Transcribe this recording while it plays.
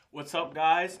What's up,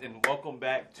 guys, and welcome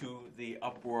back to the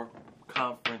Uproar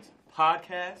Conference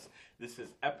podcast. This is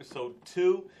episode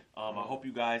 2. I hope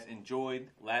you guys enjoyed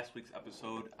last week's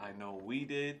episode. I know we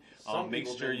did. Make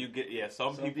sure you get.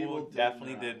 Some people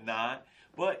definitely did not.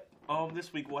 But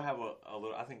this week we'll have a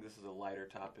little. I think this is a lighter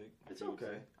topic. It's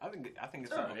okay. I think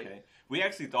it's all right. okay. We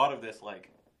actually thought of this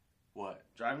like what?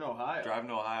 Driving to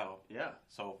Ohio. Yeah.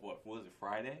 So what was it?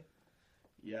 Friday.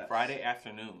 Yeah. Friday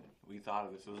afternoon. We thought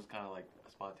of this. It was kind of like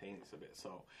spontaneous a bit.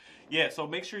 So, yeah. So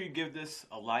make sure you give this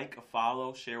a like, a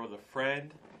follow, share with a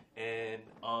friend. And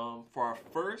for our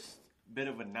first bit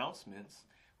of announcements,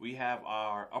 we have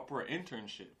our Uproar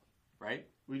internship, right?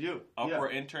 We do. Uproar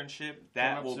internship.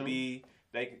 That will be.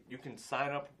 You can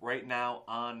sign up right now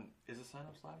on. Is it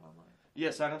sign-ups live online?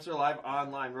 Yeah, sign-ups are live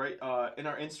online, right? In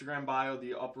our Instagram bio,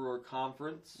 the Uproar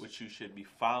Conference, which you should be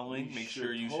following. Make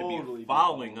sure you should be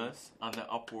following us on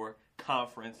the Uproar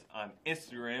Conference on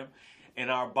Instagram. In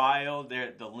our bio,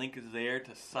 there the link is there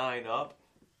to sign up.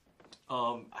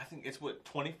 I think it's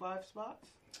 25 spots.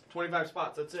 25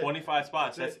 spots. That's it. 25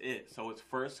 spots. That's it. So it's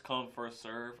first come, first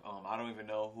serve. I don't even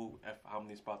know how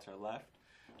many spots are left.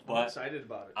 But I'm excited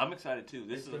about it. I'm excited too.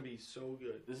 This is going to be so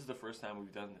good. This is the first time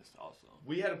we've done this also.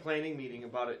 We had a planning meeting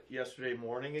about it yesterday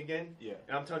morning again. Yeah.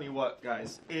 And I'm telling you what,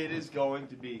 guys, it is going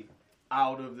to be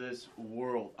out of this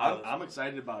world. I'm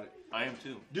excited about it. I am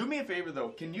too. Do me a favor though.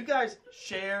 Can you guys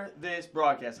share this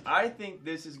broadcast? I think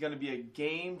this is going to be a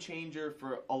game changer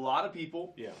for a lot of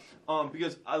people. Yeah.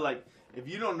 Because if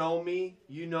you don't know me,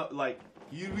 you know,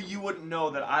 you wouldn't know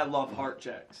that I love heart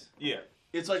checks. Yeah.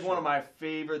 It's like one of my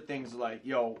favorite things, like,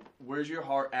 yo, where's your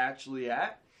heart actually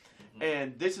at? Mm-hmm.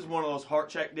 And this is one of those heart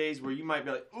check days where you might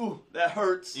be like, ooh, that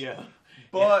hurts. Yeah.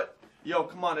 But, yo,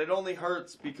 come on, it only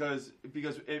hurts because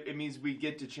it means we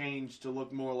get to change to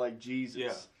look more like Jesus.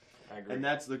 Yeah, I agree. And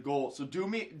that's the goal. So do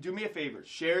me a favor.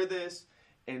 Share this.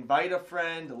 Invite a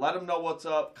friend. Let them know what's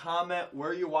up. Comment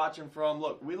where you're watching from.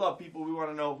 Look, we love people. We want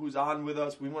to know who's on with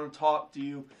us. We want to talk to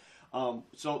you.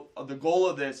 So the goal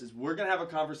of this is we're going to have a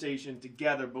conversation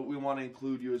together, but we want to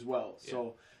include you as well. Yeah.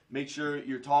 So make sure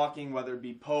you're talking, whether it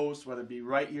be posts, whether it be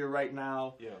right here, right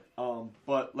now. Yeah.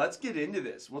 But let's get into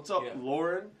this. What's up,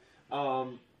 Lauren?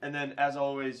 And then, as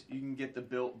always, you can get the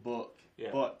Built book. Yeah.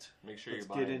 But make sure let's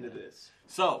get into this.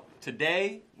 So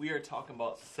today we are talking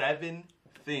about 7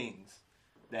 things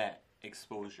that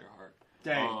expose your heart.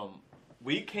 Dang.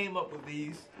 We came up with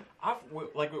these.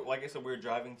 Like I said, we were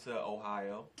driving to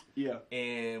Ohio. Yeah.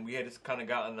 And we had just kind of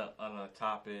gotten on a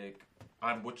topic,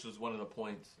 which was one of the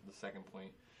points, the second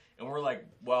point. And we're like,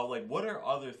 well, what are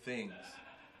other things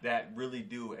that really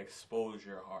do expose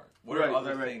your heart? What are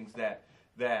other things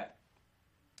that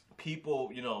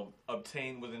people,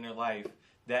 obtain within their life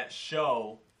that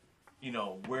show,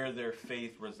 where their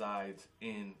faith resides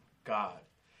in God?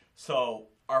 So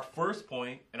our first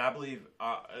point, and I believe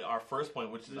our first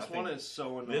point, which is this one is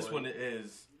so annoying. This one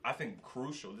is, I think,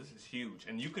 crucial. This is huge,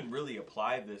 and you can really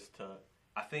apply this to,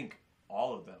 I think,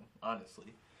 all of them,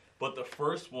 honestly. But the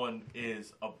first one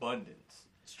is abundance.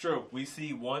 It's true. We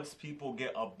see once people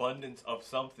get abundance of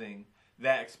something,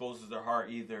 that exposes their heart.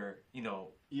 Either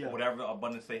whatever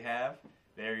abundance they have,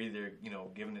 they're either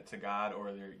giving it to God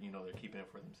or they're keeping it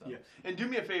for themselves. Yeah. And do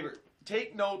me a favor.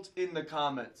 Take notes in the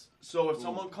comments. So if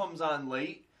someone comes on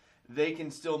late, they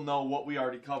can still know what we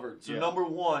already covered. So number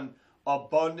 1,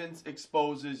 abundance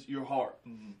exposes your heart.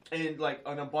 Mm-hmm. And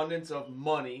an abundance of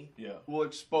money will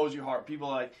expose your heart. People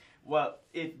are like, well,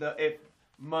 if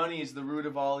money is the root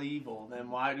of all evil, then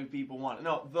why do people want it?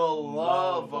 No, the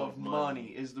love of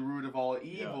money is the root of all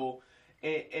evil. Yeah.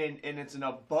 And it's an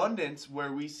abundance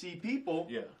where we see people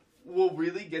will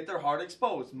really get their heart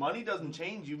exposed. Money doesn't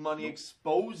change you. Money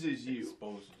exposes you.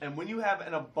 And when you have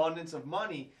an abundance of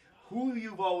money, who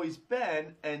you've always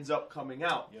been ends up coming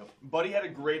out. Yep. Buddy had a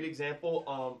great example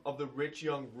of the rich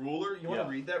young ruler. You want to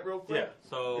read that real quick? Yeah.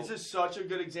 So this is such a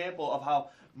good example of how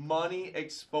money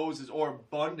exposes, or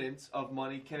abundance of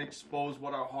money can expose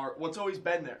what's always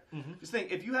been there. Mm-hmm. Just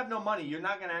think, if you have no money, you're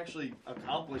not going to actually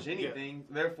accomplish anything.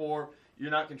 Yeah. Therefore, you're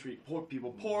not going to treat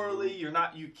people poorly. You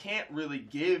can't really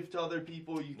give to other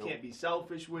people. You can't be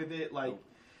selfish with it.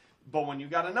 But when you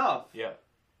got enough,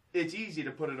 it's easy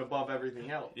to put it above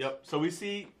everything else. Yep. So we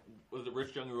see with the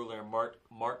rich young ruler in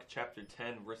Mark chapter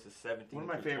 10, verses 17 one of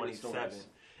my through favorite 27. Stories.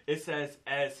 It says,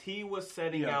 as he was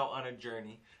setting out on a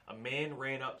journey, a man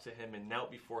ran up to him and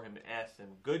knelt before him and asked him,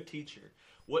 good teacher,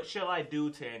 what shall I do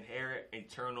to inherit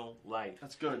eternal life?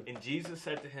 That's good. And Jesus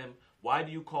said to him, why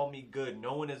do you call me good?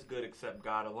 No one is good except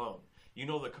God alone. You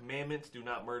know the commandments: do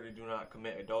not murder, do not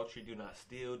commit adultery, do not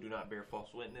steal, do not bear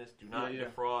false witness, do not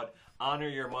defraud, honor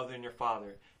your mother and your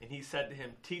father. And he said to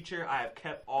him, Teacher, I have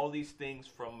kept all these things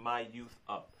from my youth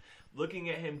up. Looking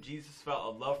at him, Jesus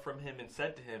felt a love from him and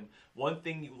said to him, One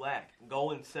thing you lack.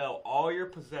 Go and sell all your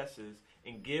possessions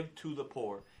and give to the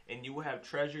poor, and you will have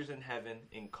treasures in heaven,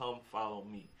 and come follow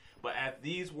me. But at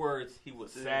these words he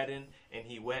was saddened, and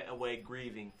he went away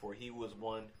grieving, for he was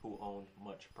one who owned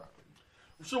much property.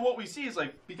 So what we see is,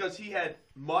 like, because he had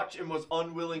much and was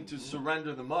unwilling to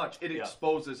surrender the much, it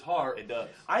exposed his heart. It does.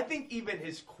 I think even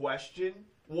his question,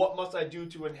 what must I do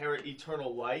to inherit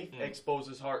eternal life, exposed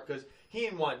his heart, because he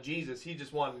didn't want Jesus, he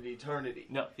just wanted eternity.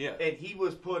 No, yeah. And he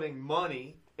was putting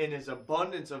money and his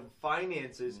abundance of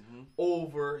finances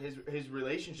over his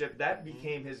relationship. That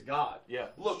became his God. Yeah.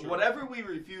 Look, whatever we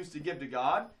refuse to give to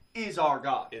God is our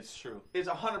God. It's true. It's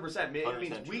 100%. It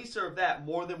means we serve that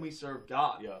more than we serve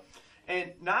God. Yeah.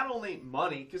 And not only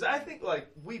money, because I think, like,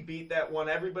 we beat that one.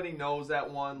 Everybody knows that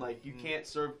one. Like, you can't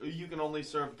serve, you can only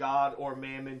serve God or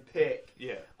mammon, pick.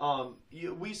 Yeah.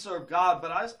 We serve God,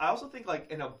 but I also think,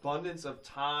 like, an abundance of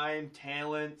time,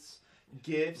 talents,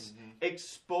 gifts,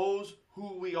 expose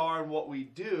who we are and what we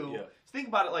do. Yeah. Think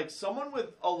about it, like, someone with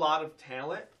a lot of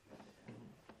talent,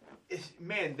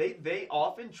 man, they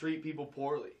often treat people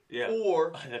poorly. Yeah.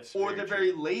 Or they're true.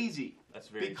 very lazy. That's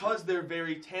very because true. they're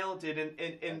very talented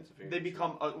and they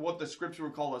become what the scripture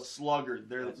would call a sluggard.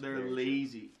 They're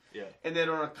lazy. Yeah. And they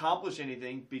don't accomplish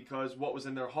anything because what was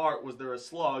in their heart was they're a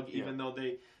slug, even though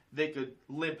they could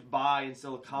limp by and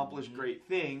still accomplish great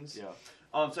things.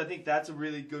 Yeah. So I think that's a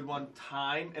really good one.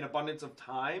 Time, an abundance of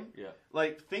time. Yeah.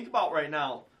 Like, think about right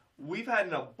now. We've had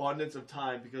an abundance of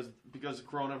time because of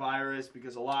coronavirus,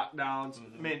 because of lockdowns.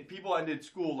 Man, people ended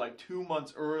school like 2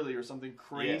 months early or something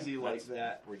crazy like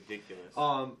that. Ridiculous.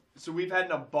 So we've had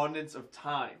an abundance of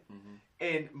time,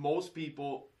 and most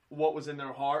people, what was in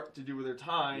their heart to do with their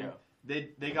time,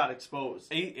 they got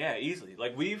exposed. Yeah, easily.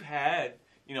 Like, we've had,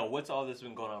 what's all this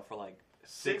been going on for, like,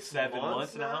 6-7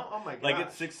 months now? Oh my gosh. Like,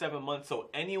 it's 6-7 months. So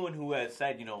anyone who has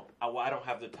said, I don't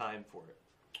have the time for it.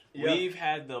 Yeah. We've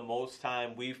had the most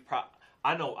time.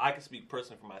 I know I can speak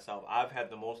personally for myself. I've had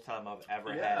the most time I've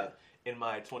ever had in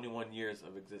my 21 years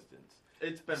of existence.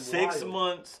 It's been 6 wild.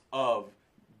 months of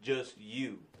just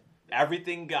you.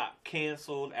 Everything got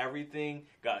canceled. Everything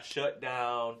got shut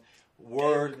down.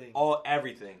 Work,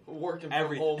 everything. Working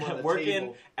from home on the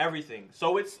table. Everything.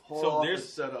 So there's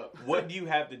set up. What do you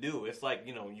have to do? It's like,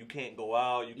 you can't go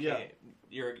out. You can't.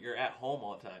 You're at home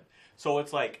all the time. So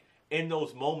it's like, in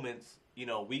those moments,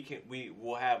 we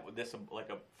will have this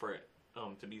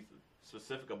to be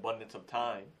specific, abundance of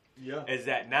time. Yeah. Is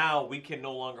that now we can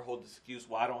no longer hold this excuse,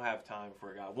 well, I don't have time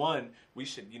for God. One, we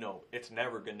should, it's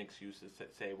never good an excuse to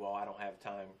say, well, I don't have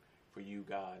time for you,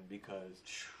 God, because,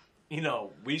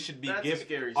 we should be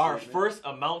given our first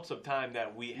amounts of time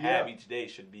that we have each day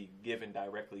should be given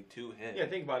directly to Him. Yeah,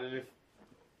 think about it.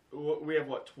 If we have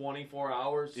 24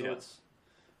 hours, so it's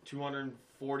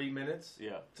 240 minutes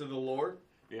to the Lord.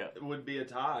 Yeah. It would be a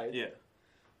tithe. Yeah.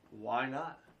 Why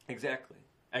not? Exactly.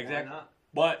 Why not?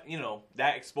 But,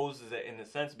 that exposes it in a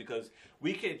sense because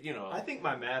we could, I think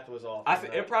my math was off.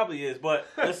 It probably is, but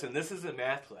listen, this isn't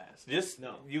math class. Just,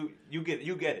 you get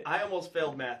it. I almost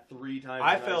failed math 3 times.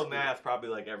 I failed math probably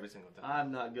like every single time.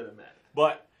 I'm not good at math.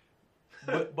 But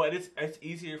it's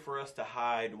easier for us to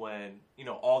hide when,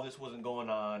 all this wasn't going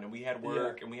on and we had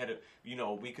work and we had to,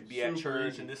 we could be at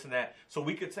church and this and that. So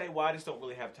we could say, well, I just don't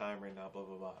really have time right now, blah,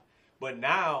 blah, blah. But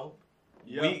now,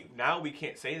 we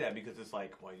can't say that because it's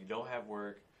like, well, you don't have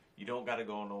work. You don't got to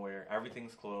go nowhere.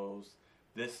 Everything's closed.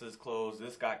 This is closed.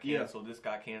 This got canceled. This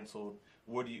got canceled.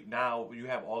 Now you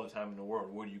have all the time in the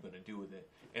world. What are you going to do with it?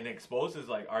 And it exposes,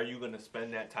 like, are you going to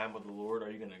spend that time with the Lord?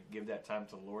 Are you going to give that time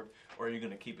to the Lord? Or are you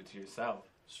going to keep it to yourself?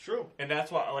 It's true. And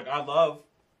that's why, like, I love,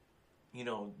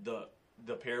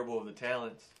 the parable of the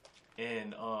talents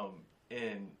in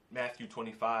Matthew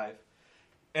 25.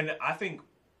 And I think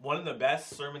one of the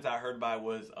best sermons I heard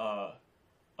was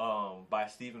by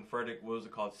Stephen Furtick. What was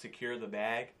it called? Secure the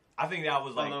Bag. I think that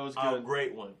was a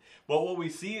great one. But what we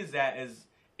see is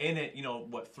in it,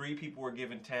 3 people were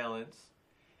given talents.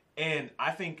 And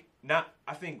I think,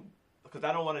 because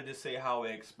I don't want to just say how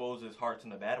it exposes hearts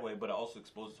in a bad way, but it also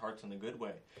exposes hearts in a good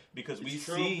way. Because we've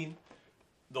seen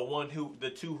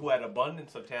the 2 who had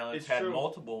abundance of talents had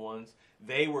multiple ones.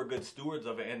 They were good stewards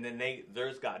of it, and then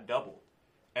theirs got doubled.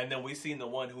 And then we seen the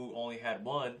one who only had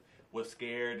 1 was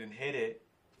scared and hid it,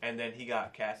 and then he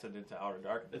got casted into outer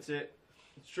darkness. That's it.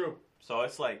 It's true. So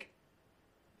it's like,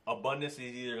 abundance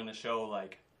is either going to show,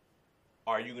 like,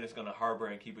 are you just going to harbor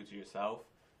and keep it to yourself?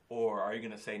 or are you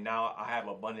going to say, now I have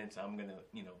abundance, I'm going to,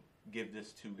 give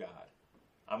this to God.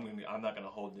 I'm not going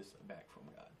to hold this back from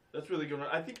God. That's really good.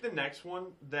 I think the next one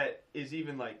that is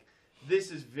even like, this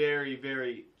is very,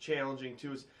 very challenging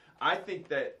too, is I think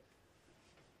that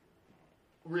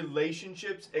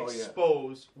relationships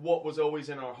expose what was always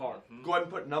in our heart. Mm-hmm. Go ahead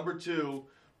and put number 2,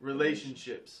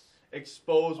 relationships.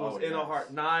 Expose what's in our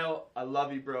heart. Niall, I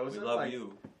love you, bro. We love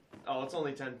you. Oh, it's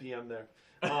only 10 p.m. there.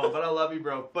 But I love you,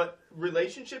 bro. But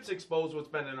relationships expose what's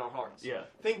been in our hearts. Yeah.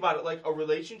 Think about it. Like, a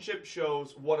relationship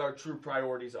shows what our true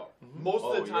priorities are. Mm-hmm. Most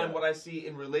of the time, what I see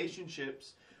in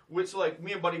relationships, which, like,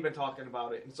 me and Buddy have been talking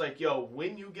about it. It's like, yo,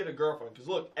 when you get a girlfriend, because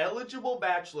look, eligible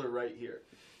bachelor right here.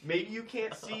 Maybe you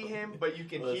can't see him, but you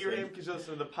can hear him because you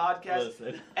listen to the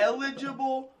podcast.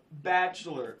 Eligible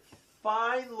bachelor.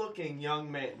 Fine-looking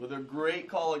young man with a great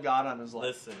call of God on his life.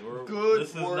 Listen,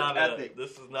 good work ethic.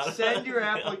 This is not. Send your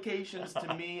applications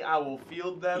to me. I will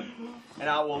field them, and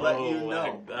I will let you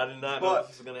know. I did not know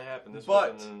this was going to happen. This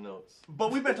wasn't in the notes.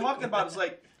 But we've been talking about it's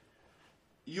like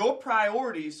your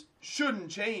priorities shouldn't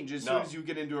change as soon as you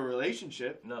get into a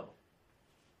relationship. No.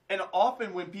 And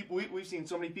often when people, we've seen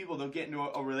so many people, they'll get into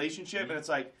a relationship, and it's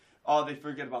like, oh, they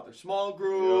forget about their small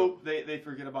group, they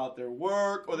forget about their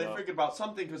work, or they forget about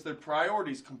something because their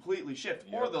priorities completely shift.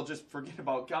 Or they'll just forget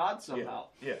about God somehow.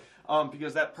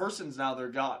 Because that person's now their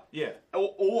God. Yeah.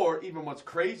 Or even what's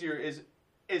crazier is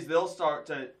they'll start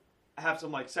to have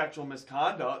some like sexual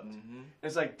misconduct. Mm-hmm.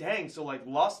 It's like, dang, so like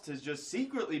lust has just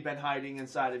secretly been hiding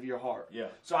inside of your heart. Yeah.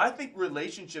 So I think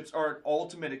relationships are an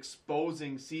ultimate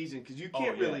exposing season because you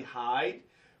can't really hide.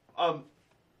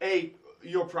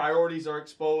 Your priorities are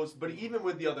exposed, but even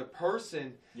with the other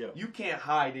person, you can't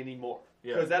hide anymore.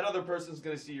 Because that other person's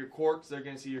going to see your quirks, they're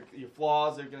going to see your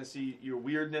flaws, they're going to see your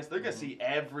weirdness, they're going to see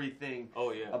everything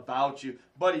about you.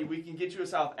 Buddy, we can get you a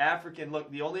South African.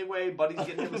 Look, the only way Buddy's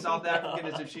getting him a South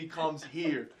African is if she comes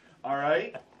here. All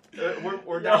right?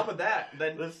 We're down with that.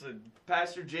 Then listen,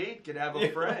 Pastor Jade could have a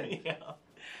friend.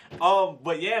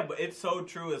 But it's so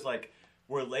true. It's like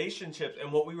relationships,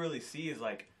 and what we really see is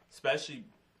like, especially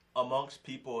amongst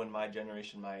people in my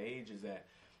generation, my age, is that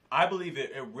I believe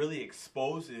it really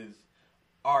exposes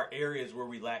our areas where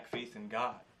we lack faith in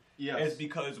God. Yes. It's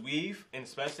because and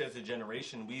especially as a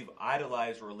generation, we've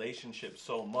idolized relationships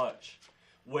so much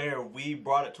where we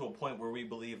brought it to a point where we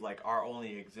believe like our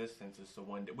only existence is to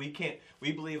one day.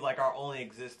 We believe like our only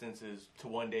existence is to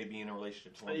one day be in a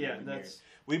relationship, to one day be married.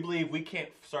 We believe we can't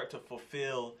start to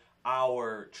fulfill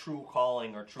our true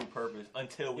calling or true purpose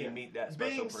until we meet that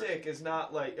special person. Being sick is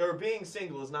not like, or being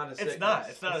single is not a sickness.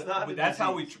 It's not. That's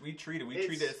how we treat it. We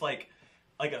treat it as like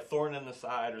a thorn in the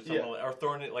side or something, or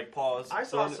thorn it like pause. I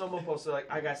saw someone posted like,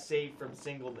 I got saved from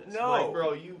singleness. No, like,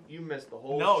 bro, you missed the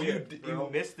whole. No, shit, you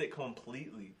missed it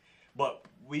completely. But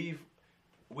we've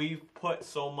put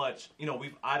so much.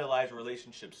 We've idolized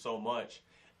relationships so much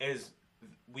as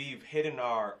we've hidden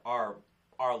our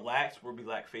lacks where we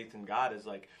lack faith in God. Is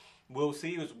like, we'll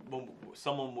see is when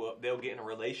they'll get in a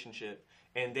relationship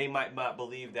and they might not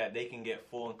believe that they can get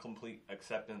full and complete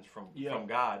acceptance from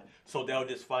God, so they'll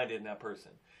just find it in that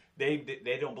person.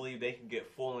 They don't believe they can get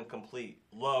full and complete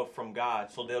love from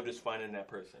God, so they'll just find it in that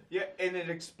person. Yeah, and it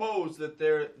exposed that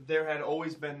there had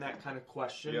always been that kind of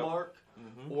question mark,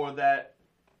 or that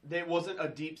there wasn't a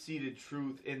deep-seated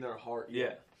truth in their heart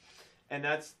yet. And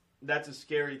that's a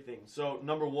scary thing. So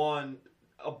number one,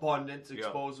 abundance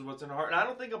exposes what's in the heart. And I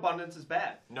don't think abundance is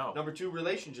bad. No. Number two,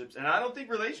 relationships. And I don't think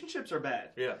relationships are bad.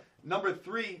 Yeah. Number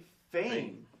three,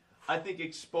 fame. I think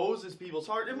exposes people's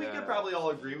heart. And we could probably all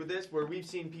agree with this, where we've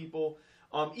seen people,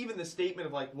 even the statement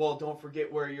of like, well, don't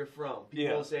forget where you're from.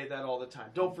 People say that all the time.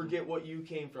 Don't forget what you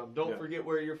came from. Don't forget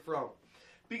where you're from.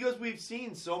 Because we've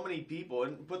seen so many people,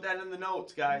 and put that in the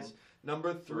notes, guys.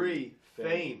 Number three,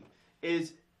 fame.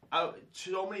 Is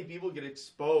so many people get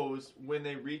exposed when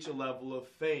they reach a level of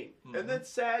fame. And that's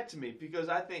sad to me, because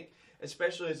I think,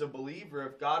 especially as a believer,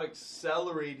 if God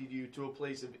accelerated you to a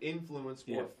place of influence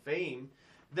for fame,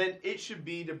 then it should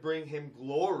be to bring him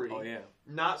glory.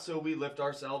 Not so we lift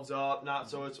ourselves up, not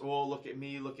so it's, oh, look at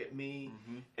me.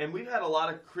 And we've had a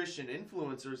lot of Christian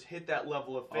influencers hit that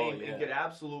level of fame and get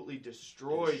absolutely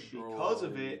destroyed because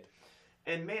of it.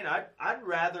 And man, I'd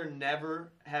rather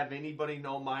never have anybody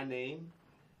know my name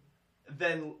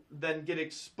than get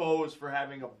exposed for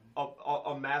having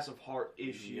a massive heart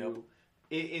issue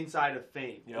inside of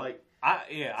fame. Like, I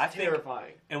think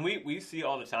terrifying. And we see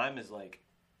all the time is like,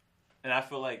 and I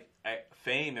feel like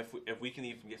fame, if we can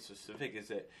even get specific,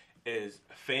 is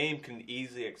fame can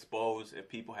easily expose if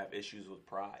people have issues with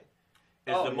pride.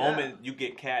 It's the moment you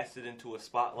get casted into a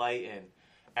spotlight and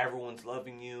everyone's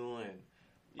loving you and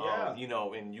Yeah. You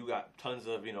know, and you got tons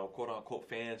of, you know, quote unquote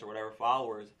fans or whatever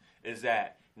followers, is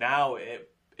that now it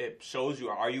shows you,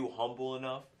 are you humble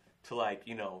enough to, like,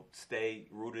 you know, stay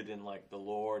rooted in, like, the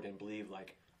Lord and believe,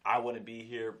 like, I wouldn't be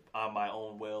here on my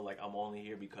own will, like, I'm only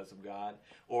here because of God?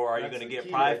 Or are you going to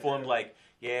get prideful and, like,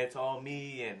 yeah, it's all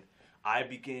me, and I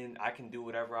can do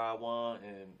whatever I want,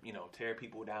 and, you know, tear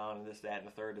people down, and this, that, and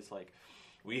the third? It's like,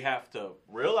 we have to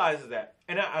realize that,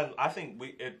 and I think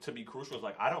to be crucial is,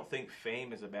 like, I don't think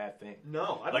fame is a bad thing.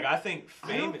 No. I think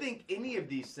fame... I don't think any of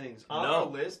these things on our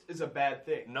list is a bad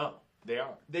thing. No, they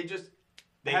are. They just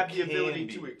have the ability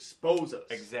to expose us.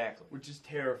 Exactly. Which is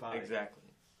terrifying.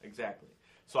 Exactly.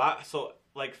 So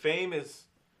like, fame is,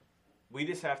 we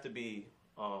just have to be...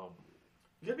 you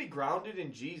gotta be grounded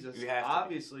in Jesus, you have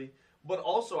obviously. But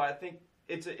also, I think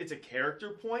it's a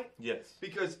character point. Yes.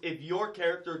 Because if your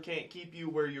character can't keep you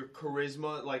where your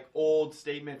charisma, like old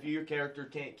statement, if your character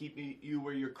can't keep you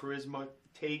where your charisma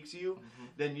takes you,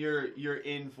 then you're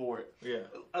in for it. Yeah.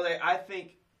 I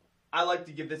think I like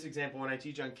to give this example when I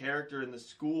teach on character in the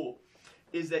school,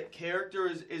 is that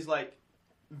character is like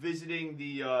visiting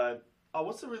the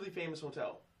what's the really famous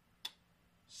hotel?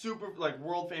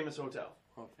 World famous hotel.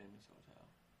 World famous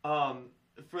hotel.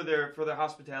 For their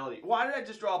hospitality. Why did I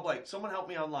just draw a blank? Someone help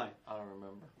me online. I don't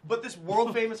remember. But this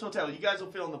world famous hotel, you guys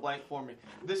will fill in the blank for me.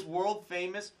 This world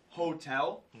famous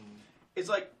hotel is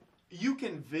like, you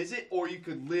can visit or you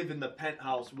could live in the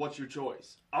penthouse. What's your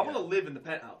choice? I want to live in the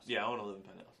penthouse. Yeah, I want to live in the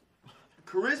penthouse.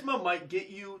 Charisma might get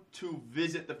you to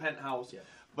visit the penthouse,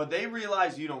 but they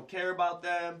realize you don't care about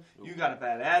them, you got a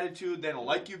bad attitude, they don't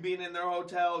like you being in their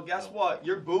hotel. Guess what?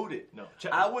 You're booted. No.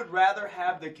 I would rather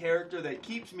have the character that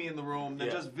keeps me in the room than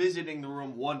just visiting the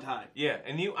room one time. Yeah,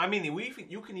 and you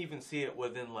can even see it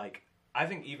within, like, I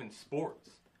think even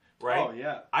sports, right? Oh,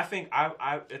 yeah. I think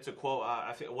it's a quote,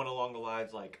 I think it went along the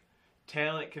lines, like,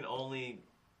 talent can only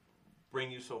bring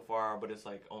you so far, but it's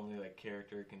like only, like,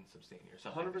 character can sustain you or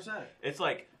something. 100%. It's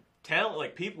like talent,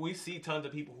 like, people, we see tons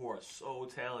of people who are so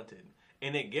talented,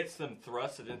 and it gets them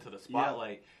thrusted into the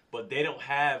spotlight, but they don't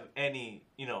have any,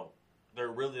 you know,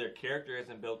 their character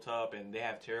isn't built up, and they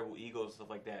have terrible egos and stuff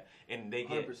like that, and they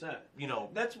get 100%. You know,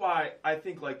 that's why I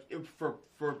think, like,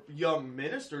 for young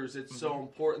ministers, it's so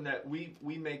important that we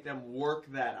make them work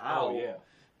that out. Oh yeah,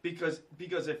 because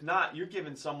if not, you're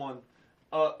giving someone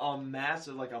a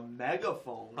massive, like a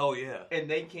megaphone. Oh yeah, and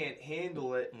they can't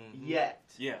handle it yet.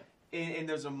 Yeah. And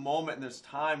there's a moment and there's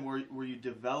time where you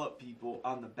develop people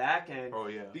on the back end. Oh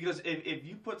yeah. Because if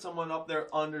you put someone up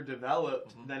there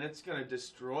underdeveloped, then it's going to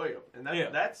destroy them.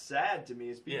 And that's sad to me,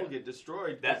 is people get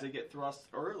destroyed because they get thrust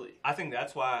early. I think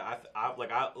that's why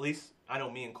at least I know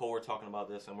me and Cole were talking about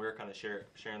this, and we were kind of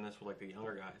sharing this with, like, the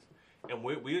younger guys, and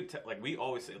we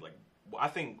always say, like, I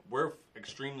think we're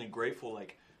extremely grateful,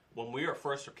 like, when we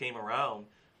first came around,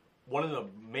 one of the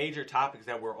major topics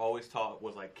that we're always taught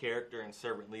was, like, character and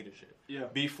servant leadership. Yeah.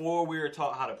 Before we were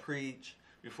taught how to preach,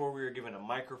 before we were given a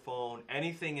microphone,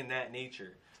 anything in that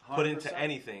nature, 100%. Put into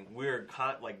anything, we were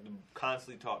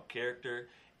constantly taught character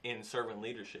and servant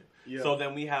leadership. Yeah. So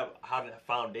then we had a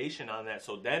foundation on that.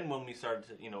 So then when we started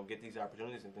to, you know, get these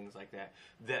opportunities and things like that,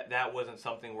 that wasn't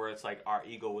something where it's like our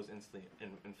ego was instantly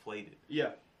inflated.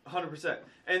 Yeah. 100%.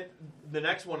 And the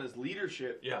next one is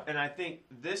leadership. Yeah. And I think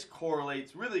this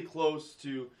correlates really close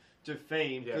to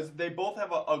fame, because they both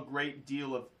have a great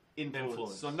deal of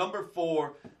influence. So number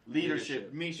 4,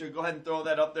 leadership. Misha, go ahead and throw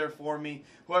that up there for me.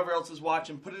 Whoever else is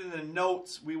watching, put it in the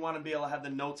notes. We want to be able to have the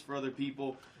notes for other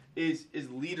people. Is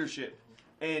leadership.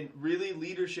 And really,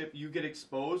 leadership, you get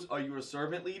exposed. Are you a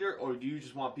servant leader, or do you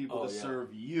just want people to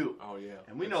serve you? Oh, yeah.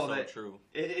 And we know that true.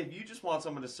 If you just want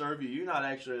someone to serve you, you're not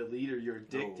actually a leader, you're a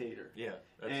dictator. Yeah.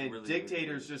 And really,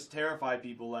 dictators just terrify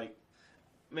people. Like,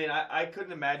 I mean, I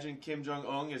couldn't imagine Kim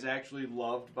Jong-un is actually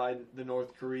loved by the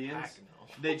North Koreans. Heck no.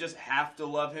 They just have to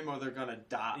love him or they're going to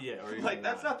die. Yeah, like,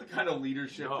 that's not the kind of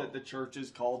leadership that the church is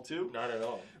called to. Not at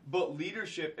all. But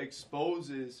leadership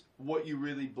exposes what you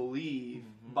really believe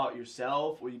about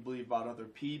yourself, what you believe about other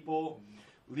people.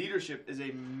 Leadership is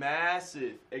a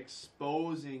massive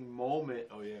exposing moment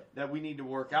that we need to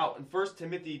work out. In 1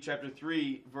 Timothy chapter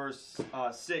 3, verse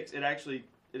 6, it actually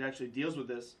deals with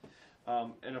this.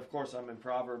 And of course, I'm in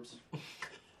Proverbs.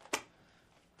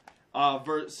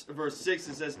 Verse 6,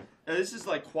 it says, and this is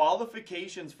like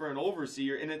qualifications for an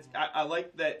overseer, and I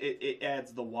like that it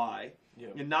adds the why. Yeah.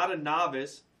 And not a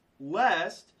novice,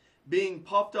 lest, being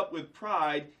puffed up with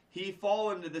pride, he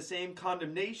fall into the same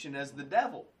condemnation as the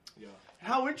devil. Yeah.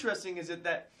 How interesting is it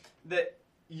that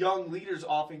young leaders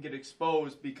often get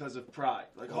exposed because of pride?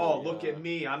 Like, look at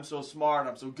me, I'm so smart,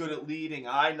 I'm so good at leading,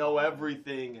 I know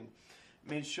everything. And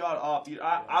Man, shut up.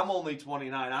 I'm only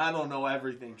 29. I don't know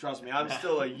everything. Trust me. I'm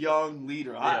still a young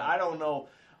leader. I don't know.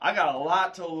 I got a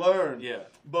lot to learn. Yeah.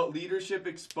 But leadership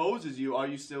exposes you. Are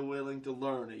you still willing to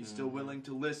learn? Are you still willing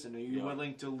to listen? Are you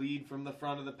willing to lead from the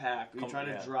front of the pack? Are you trying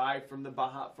to drive from the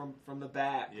from the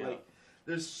back? Yeah. Like,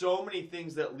 there's so many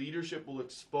things that leadership will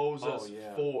expose us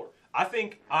for. I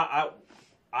think I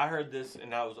heard this,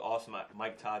 and that was awesome.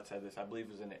 Mike Todd said this. I believe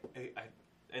it was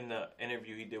in the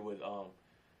interview he did with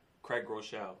Craig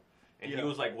Rochelle. And he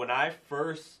was like, when I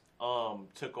first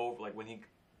took over, like when he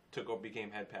took over,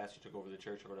 became head pastor, took over the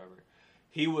church or whatever,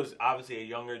 he was obviously a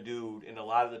younger dude, and a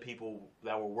lot of the people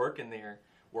that were working there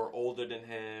were older than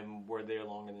him, were there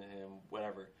longer than him,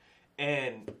 whatever.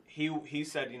 And he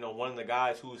said, one of the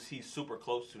guys he's super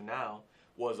close to now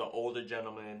was an older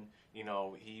gentleman.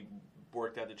 He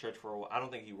worked at the church for a while. I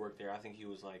don't think he worked there. I think he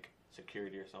was like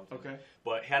security or something. Okay.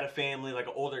 But had a family, like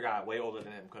an older guy, way older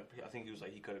than him. I think he was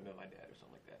like, he could have been my dad or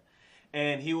something like that.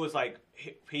 And he was like,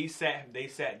 they sat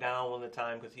down one of the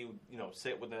time because he would,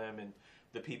 sit with them and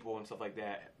the people and stuff like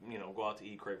that, go out to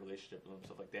eat, create relationship with them,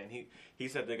 stuff like that. And he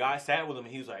said the guy sat with him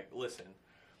and he was like, listen,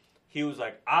 he was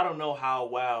like, I don't know how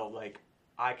well, like,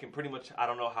 I can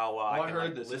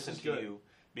listen to you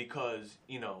because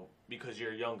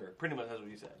you're younger. Pretty much that's what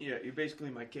he said. Yeah, you're basically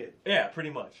my kid. Yeah,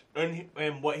 pretty much.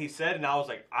 And what he said, and I was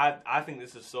like, I think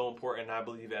this is so important. And I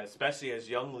believe that, especially as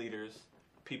young leaders,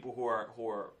 people who are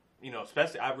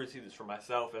especially I've received this for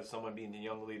myself as someone being a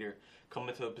young leader,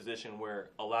 coming to a position where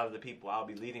a lot of the people I'll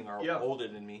be leading are older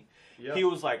than me. Yeah. He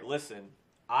was like, listen,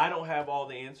 I don't have all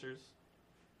the answers.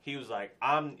 He was like,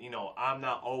 I'm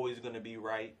not always going to be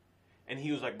right. And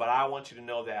he was like, but I want you to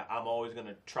know that I'm always going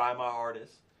to try my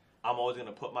hardest. I'm always going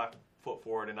to put my foot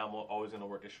forward, and I'm always going to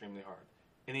work extremely hard.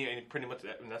 And he pretty much,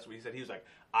 and that's what he said. He was like,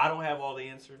 I don't have all the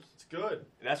answers. It's good.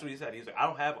 And that's what he said. He's like,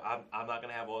 I'm not going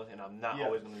to have all the, and I'm not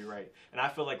always going to be right. And I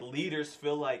feel like leaders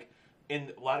feel like,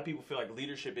 and a lot of people feel like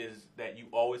leadership is that you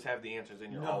always have the answers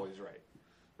and you're always right.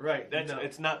 Right.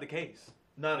 It's not the case.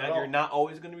 Not at all. You're not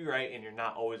always going to be right, and you're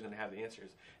not always going to have the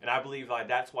answers. And I believe like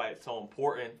that's why it's so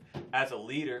important as a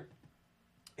leader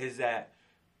is that,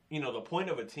 the point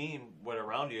of a team when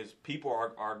around you is people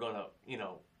are going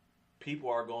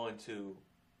to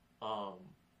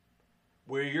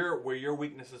where your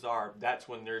weaknesses are, that's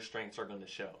when their strengths are going to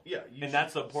show. Yeah, and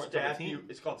that's the importance of a team.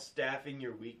 It's called staffing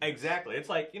your weakness. Exactly. It's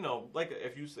like like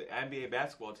if you say NBA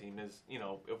basketball team is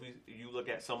if you look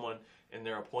at someone and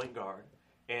they're a point guard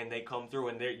and they come through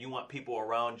and you want people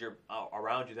around you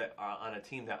that are on a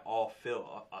team that all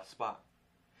fill a spot.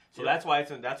 So that's why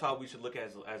we should look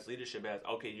at as leadership as,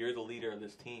 okay, you're the leader of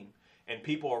this team. And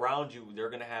people around you, they're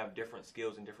going to have different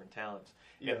skills and different talents.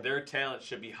 Yeah. And their talents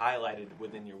should be highlighted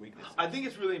within your weaknesses. I think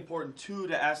it's really important, too,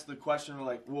 to ask the question,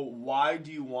 like, well, why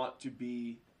do you want to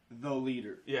be the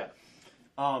leader? Yeah.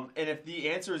 And if the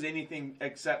answer is anything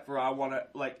except for I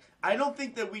don't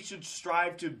think that we should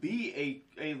strive to be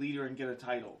a leader and get a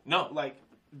title. No. Like,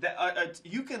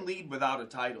 you can lead without a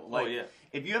title. Like,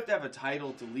 if you have to have a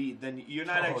title to lead, then you're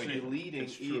not actually leading.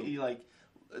 It's true.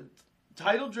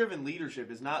 Title-driven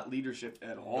leadership is not leadership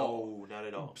at all. No, not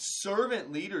at all. Servant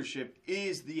leadership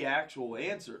is the actual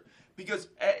answer.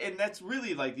 And that's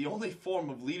really like the only form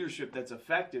of leadership that's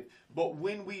effective. But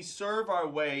when we serve our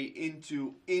way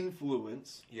into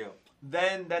influence,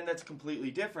 then that's completely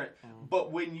different. Mm-hmm.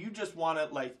 But when you just want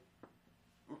to,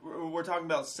 we're talking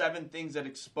about 7 things that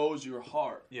expose your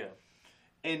heart. Yeah.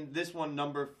 And this one,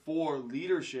 number 4,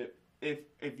 leadership.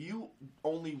 If you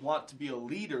only want to be a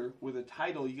leader with a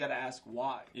title, you got to ask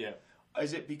why. Yeah.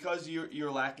 Is it because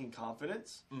you're lacking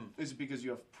confidence? Is it because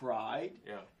you have pride?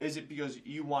 Yeah. Is it because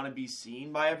you want to be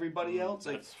seen by everybody else?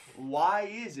 Like, why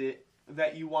is it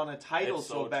that you want a title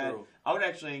so bad? True. I would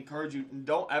actually encourage you,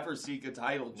 don't ever seek a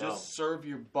title. Just serve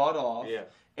your butt off. Yeah.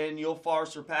 And you'll far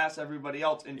surpass everybody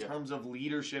else in terms of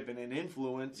leadership and an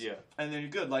influence. Yeah. And then you're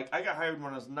good. Like, I got hired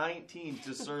when I was 19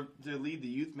 to lead the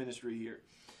youth ministry here.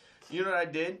 You know what I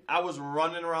did? I was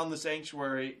running around the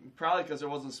sanctuary, probably because I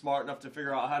wasn't smart enough to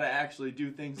figure out how to actually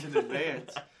do things in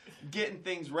advance, getting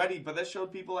things ready. But that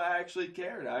showed people I actually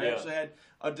cared. I actually had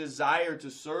a desire to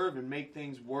serve and make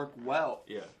things work well.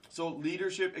 Yeah. So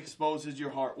leadership exposes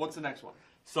your heart. What's the next one?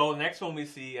 So the next one we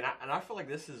see, and I feel like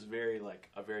this is a very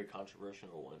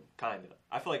controversial one, kind of.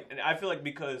 I feel like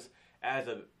because it has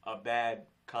a bad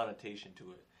connotation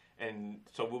to it. And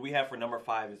so what we have for number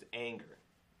 5 is anger.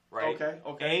 Right?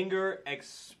 Okay. Anger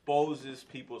exposes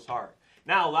people's heart.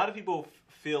 Now, a lot of people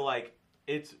feel like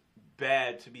it's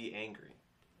bad to be angry.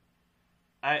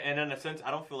 And in a sense, I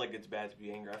don't feel like it's bad to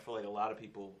be angry. I feel like a lot of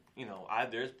people,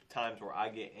 there's times where I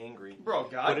get angry. Bro,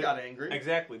 God got angry.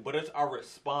 Exactly, but it's our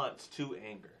response to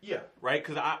anger. Yeah. Right?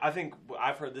 Because I think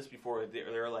I've heard this before.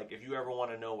 They're like, if you ever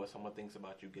want to know what someone thinks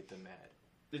about you, get them mad.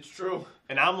 It's true.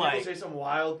 And I'm people like, say some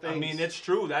wild things. I mean, it's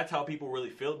true. That's how people really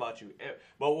feel about you.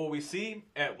 But what we see,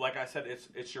 like I said,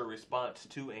 it's your response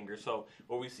to anger. So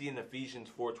what we see in Ephesians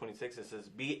 4:26, it says,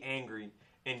 "Be angry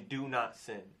and do not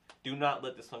sin. Do not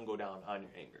let the sun go down on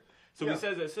your anger." So it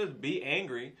says be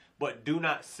angry, but do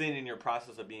not sin in your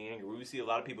process of being angry. We see a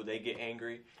lot of people, they get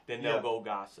angry, then they'll go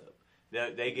gossip.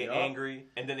 They get angry,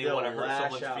 and then they want to hurt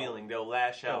someone's feeling. They'll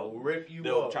lash out. They'll rip you up.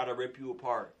 They'll try to rip you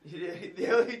apart.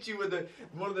 They'll hit you with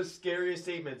one of the scariest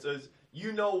statements is,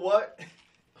 you know what?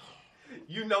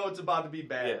 You know it's about to be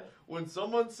bad. Yeah. When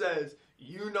someone says,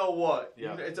 you know what?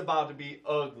 Yeah. It's about to be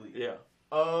ugly. Yeah.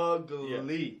 Ugly.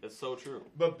 Yeah. It's so true.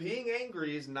 But being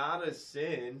angry is not a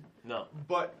sin. No.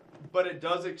 But it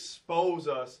does expose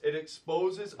us. It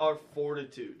exposes our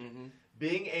fortitude. Mm-hmm.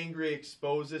 Being angry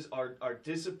exposes our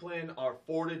discipline, our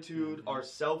fortitude, our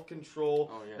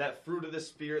self-control, that fruit of the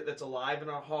Spirit that's alive in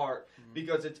our heart,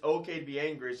 because it's okay to be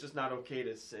angry. It's just not okay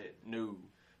to sin. No.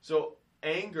 So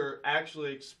anger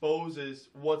actually exposes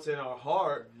what's in our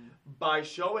heart by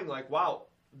showing like, wow,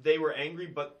 they were angry,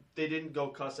 but they didn't go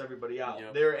cuss everybody out.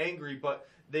 Yep. They were angry, but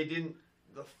they didn't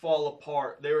fall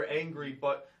apart. They were angry,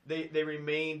 but they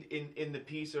remained in the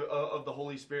peace of the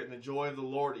Holy Spirit and the joy of the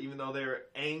Lord, even though they were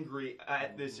angry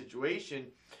at this situation.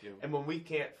 Yep. And when we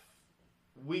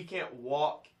can't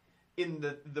walk in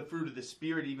the fruit of the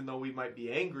Spirit, even though we might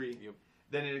be angry,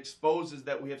 then it exposes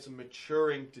that we have some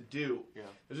maturing to do. Yeah.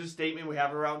 There's a statement we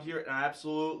have around here, and I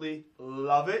absolutely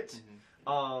love it.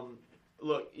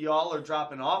 Look, y'all are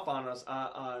dropping off on us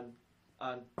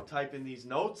on typing these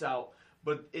notes out.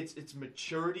 But it's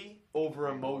maturity over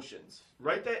emotions.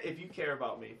 Write that if you care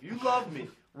about me. If you love me,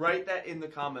 write that in the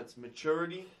comments.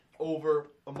 Maturity over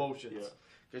emotions.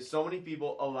 Because so many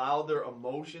people allow their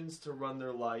emotions to run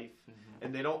their life,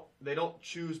 and they don't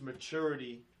choose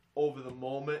maturity over the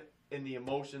moment and the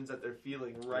emotions that they're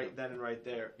feeling right then and right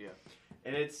there. Yeah.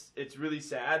 And it's really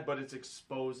sad, but it's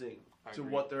exposing to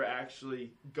what they're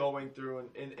actually going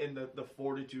through and the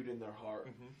fortitude in their heart.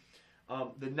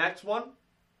 The next one,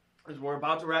 as we're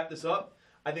about to wrap this up,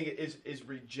 I think it is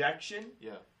rejection.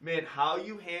 Yeah. Man, how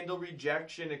you handle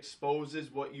rejection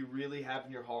exposes what you really have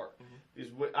in your heart.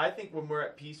 Because I think when we're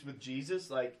at peace with Jesus,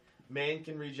 like, man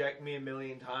can reject me a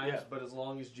million times, but as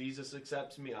long as Jesus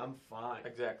accepts me, I'm fine.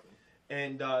 Exactly.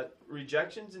 And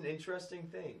rejection's an interesting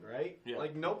thing, right? Yeah.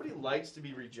 Like, nobody likes to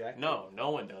be rejected. No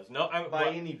one does.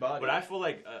 By anybody. But I feel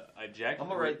like I'm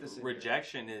gonna write this in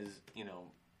rejection here. Is,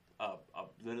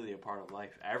 literally a part of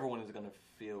life. Everyone is going to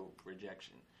feel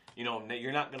rejection.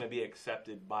 You're not going to be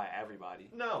accepted by everybody.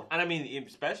 No. And I mean,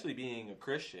 especially being a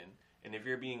Christian, and if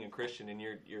you're being a Christian and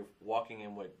you're walking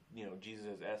in what, Jesus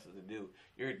has asked us to do,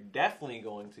 you're definitely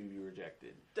going to be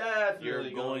rejected. Definitely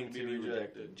you're going to be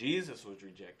rejected. Jesus was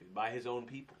rejected by his own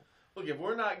people. Look, if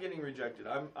we're not getting rejected,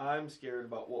 I'm scared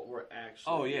about what we're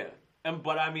actually doing.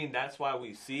 But I mean, that's why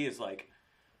we see is like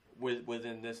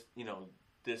within this,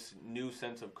 this new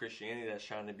sense of Christianity that's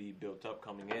trying to be built up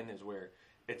coming in is where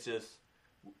it's just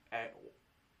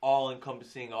all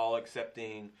encompassing, all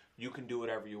accepting. You can do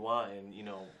whatever you want,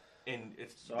 and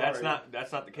that's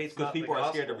not the case because people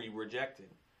are scared to be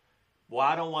rejected. Well,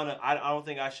 I don't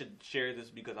think I should share this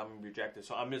because I'm rejected,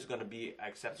 so I'm just going to be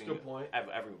accepting of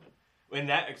everyone. And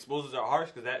that exposes our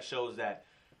hearts because that shows that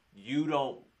you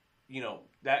don't,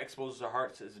 that exposes our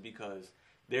hearts is because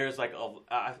there's like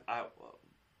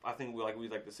I think we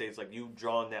like to say it's like you've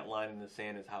drawn that line in the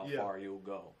sand is how far you'll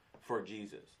go for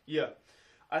Jesus. Yeah.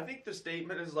 I think the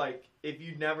statement is like, if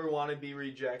you never want to be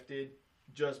rejected,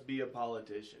 just be a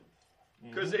politician.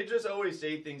 Because they just always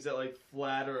say things that like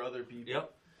flatter other people.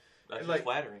 Yep. That's just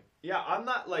flattering. Yeah, I'm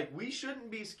not like, we shouldn't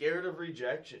be scared of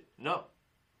rejection. No.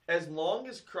 As long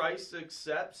as Christ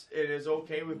accepts and is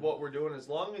okay with what we're doing, as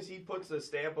long as he puts the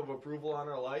stamp of approval on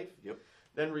our life,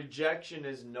 then rejection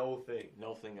is no thing.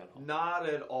 No thing at all. Not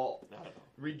at all. Not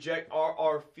at all.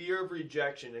 Our fear of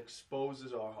rejection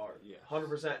exposes our heart. Yeah.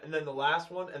 100%. And then the last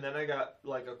one, and then I got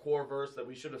like a core verse that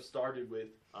we should have started with.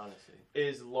 Honestly.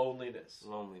 Is loneliness.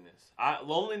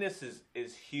 Loneliness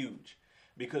is huge.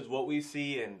 Because what we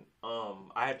see, and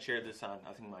I had shared this on,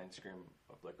 I think, my Instagram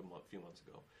like a few months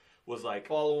ago, was like...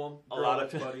 Follow him. A lot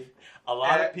of buddy. A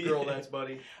lot of people... Girl, that's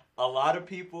buddy. A lot of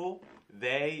people,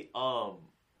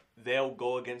 they'll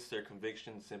go against their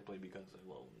convictions simply because they're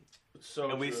lonely.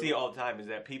 So and we see all the time is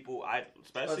that people,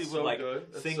 especially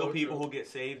with single people who get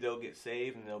saved, they'll get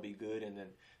saved and they'll be good, and then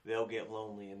they'll get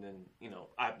lonely, and then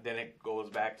then it goes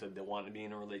back to they wanting to be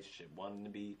in a relationship, wanting to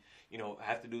be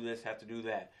have to do this, have to do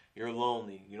that. You're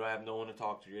lonely. You don't have no one to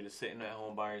talk to. You're just sitting at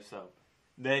home by yourself.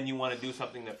 Then you want to do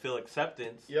something to feel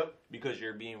acceptance. Yep. Because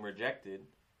you're being rejected.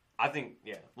 I think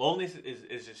loneliness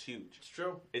is just huge. It's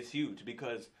true. It's huge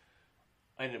because,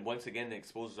 and once again, it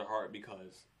exposes the heart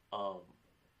because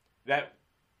that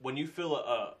when you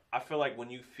feel I feel like when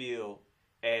you feel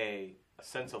a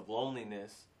sense of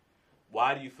loneliness.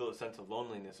 Why do you feel a sense of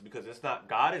loneliness? Because it's not,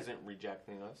 God isn't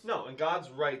rejecting us. No, and God's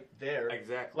right there.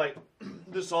 Exactly. Like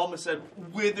the psalmist said,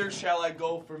 whither shall I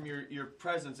go from your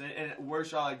presence? And where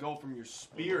shall I go from your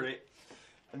spirit?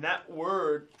 And that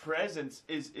word, presence,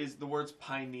 is the words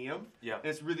pineum. Yeah. And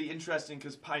it's really interesting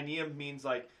because pineum means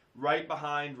like right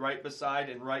behind, right beside,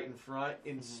 and right in front.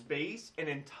 In space and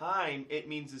in time, it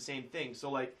means the same thing. So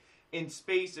like, in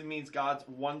space, it means God's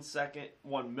 1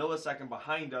 millisecond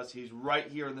behind us. He's right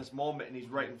here in this moment, and He's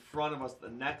right in front of us the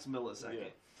next millisecond.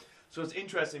 Yeah. So it's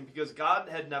interesting because God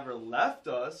had never left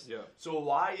us. Yeah. So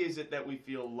why is it that we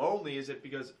feel lonely? Is it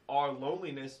because our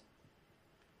loneliness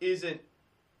isn't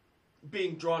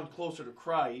being drawn closer to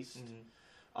Christ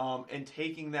and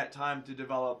taking that time to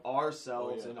develop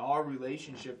ourselves and our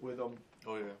relationship with Him?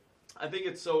 Oh, yeah. I think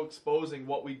it's so exposing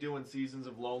what we do in seasons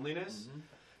of loneliness.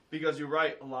 Because you're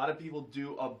right, a lot of people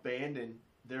do abandon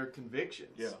their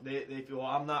convictions. Yeah. They feel, well,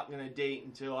 I'm not going to date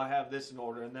until I have this in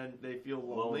order, and then they feel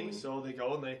lonely. So they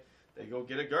go and they go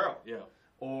get a girl. Yeah.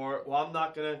 Or, well,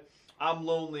 I'm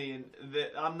lonely and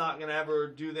I'm not going to ever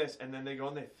do this, and then they go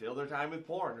and they fill their time with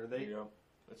porn. Or they. Yeah,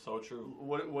 it's so true.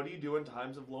 What do you do in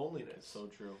times of loneliness? It's so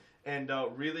true. And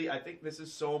really, I think this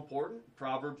is so important.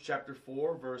 Proverbs chapter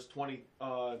 4, verse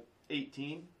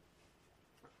 18.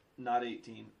 Not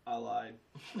 18. I lied.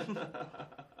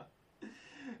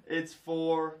 It's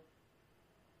 4.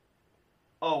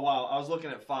 Oh, wow. I was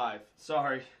looking at 5.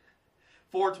 Sorry.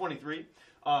 4:23.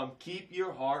 Keep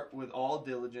your heart with all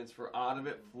diligence, for out of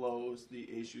it flows the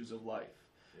issues of life.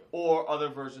 Yeah. Or other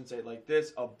versions say it like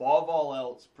this: above all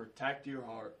else, protect your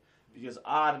heart, because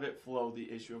out of it flow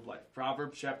the issue of life.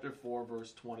 Proverbs chapter 4,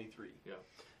 verse 23. Yeah.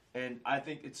 And I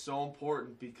think it's so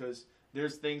important because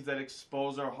there's things that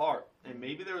expose our heart. And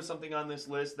maybe there was something on this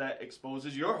list that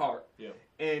exposes your heart. Yeah.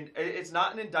 And it's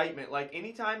not an indictment. Like,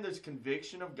 anytime there's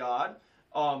conviction of God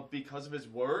because of His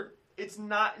Word, it's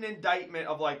not an indictment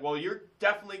of like, well, you're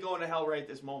definitely going to hell right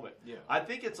this moment. Yeah. I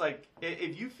think it's like,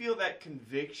 if you feel that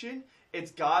conviction,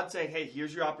 it's God saying, hey,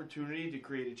 here's your opportunity to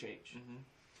create a change.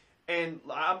 And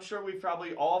I'm sure we've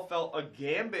probably all felt a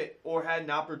gambit or had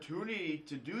an opportunity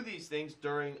to do these things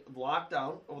during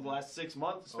lockdown over the last 6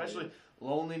 months, especially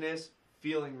loneliness,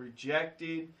 feeling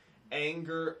rejected,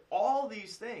 anger, all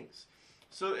these things.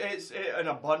 So it's an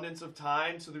abundance of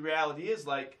time. So the reality is,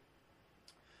 like,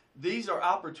 these are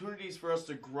opportunities for us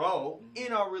to grow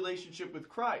in our relationship with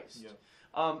Christ. Yeah.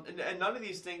 And none of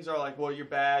these things are like, well, you're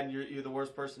bad and you're the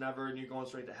worst person ever and you're going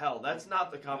straight to hell. That's not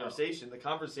the conversation. No. The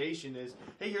conversation is,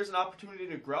 hey, here's an opportunity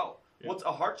to grow. Yeah. What's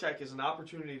a heart check is an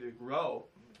opportunity to grow.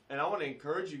 And I want to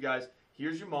encourage you guys,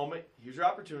 here's your moment, here's your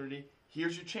opportunity,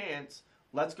 here's your chance.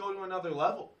 Let's go to another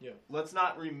level. Yeah. Let's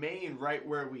not remain right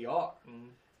where we are.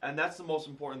 And that's the most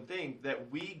important thing,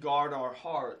 that we guard our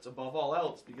hearts above all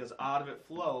else, because out of it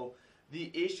flow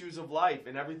the issues of life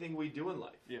and everything we do in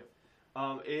life. Yeah.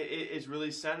 It is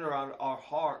really centered around our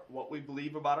heart, what we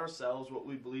believe about ourselves, what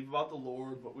we believe about the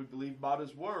Lord, what we believe about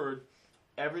His Word.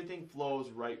 Everything flows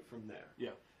right from there. Yeah.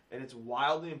 And it's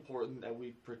wildly important that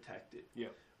we protect it. Yeah.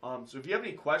 So if you have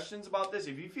any questions about this,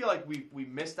 if you feel like we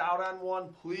missed out on one,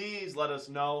 please let us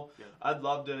know. Yeah. I'd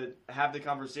love to have the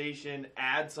conversation,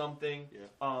 add something.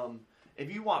 Yeah.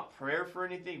 If you want prayer for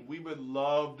anything, we would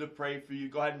love to pray for you.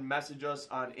 Go ahead and message us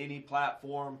on any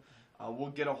platform. We'll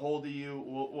get a hold of you.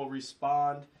 We'll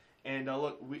respond. And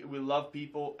look, we love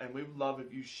people, and we would love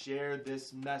if you share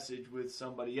this message with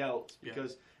somebody else,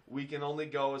 because we can only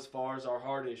go as far as our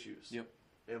heart issues. Yep.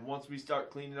 And once we start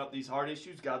cleaning up these heart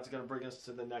issues, God's going to bring us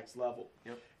to the next level.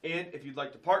 Yep. And if you'd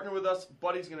like to partner with us,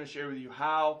 Buddy's going to share with you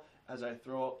how, as I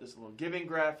throw up this little giving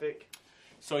graphic.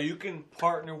 So you can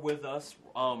partner with us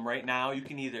right now. You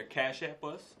can either Cash App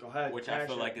us, Go ahead, which I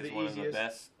feel like is one of the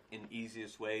best and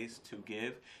easiest ways to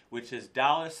give, which is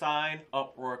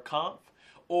 $UproarConf,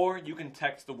 or you can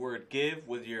text the word give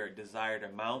with your desired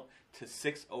amount to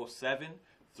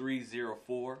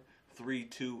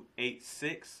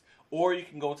 607-304-3286, or you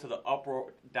can go to the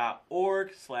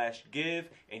uproar.org/give,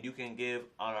 and you can give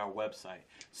on our website.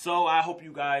 So I hope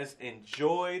you guys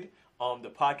enjoyed the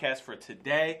podcast for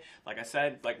today. Like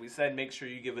we said, make sure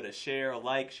you give it a share, a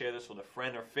like, share this with a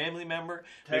friend or family member.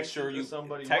 Make sure you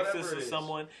text this to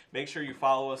someone. Make sure you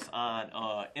follow us on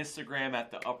Instagram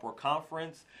at The Upward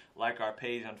Conference, like our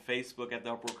page on Facebook at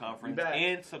The Upward Conference,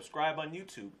 and subscribe on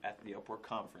YouTube at The Upward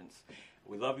Conference.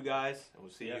 We love you guys, and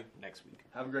we'll see you next week.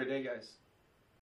 Have a great day, guys.